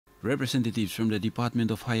Representatives from the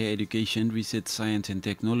Department of Higher Education, Research, Science and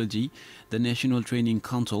Technology, the National Training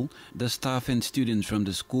Council, the staff and students from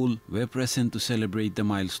the school were present to celebrate the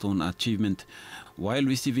milestone achievement. While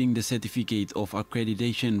receiving the certificate of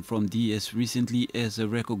accreditation from DS recently as a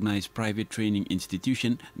recognized private training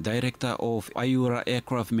institution, Director of Aiyura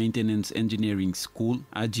Aircraft Maintenance Engineering School,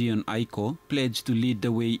 Agion Aiako, pledged to lead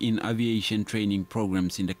the way in aviation training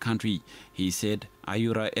programs in the country. He said,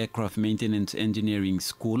 Aiyura Aircraft Maintenance Engineering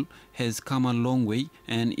School has come a long way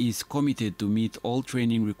and is committed to meet all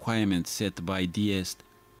training requirements set by DS.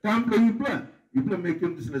 Come you plan make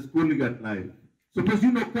this in a school got live. Suppose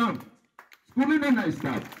you know come. School in a nice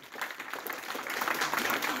stuff.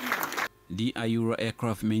 The Aiyura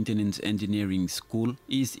Aircraft Maintenance Engineering School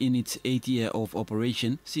is in its 8th year of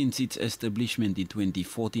operation since its establishment in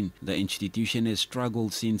 2014. The institution has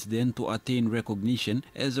struggled since then to attain recognition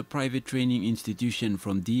as a private training institution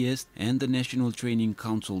from DS and the National Training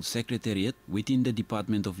Council Secretariat within the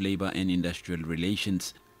Department of Labor and Industrial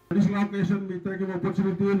Relations. This location, we take an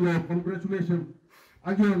opportunity to congratulate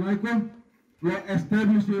Agion Aiako for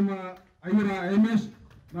establishing Aiyura MS.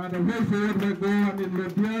 Now the way forward we go and in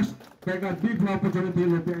the years, they got big opportunity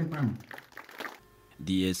in the time.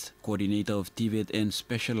 DS Coordinator of TVET and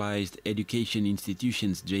Specialized Education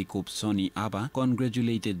Institutions Jacob Sonny Abba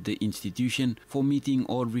congratulated the institution for meeting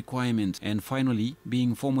all requirements and finally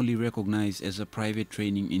being formally recognized as a private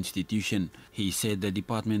training institution. He said the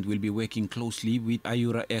department will be working closely with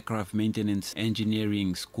Aiyura Aircraft Maintenance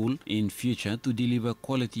Engineering School in future to deliver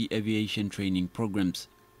quality aviation training programs.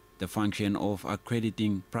 The function of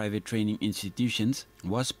accrediting private training institutions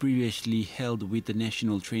was previously held with the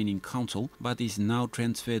National Training Council but is now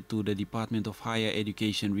transferred to the Department of Higher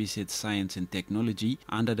Education, Research, Science and Technology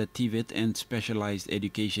under the TVET and Specialized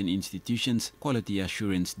Education Institutions Quality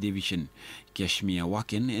Assurance Division. Cashmir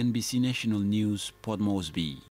Waken, NBC National News, Port Moresby.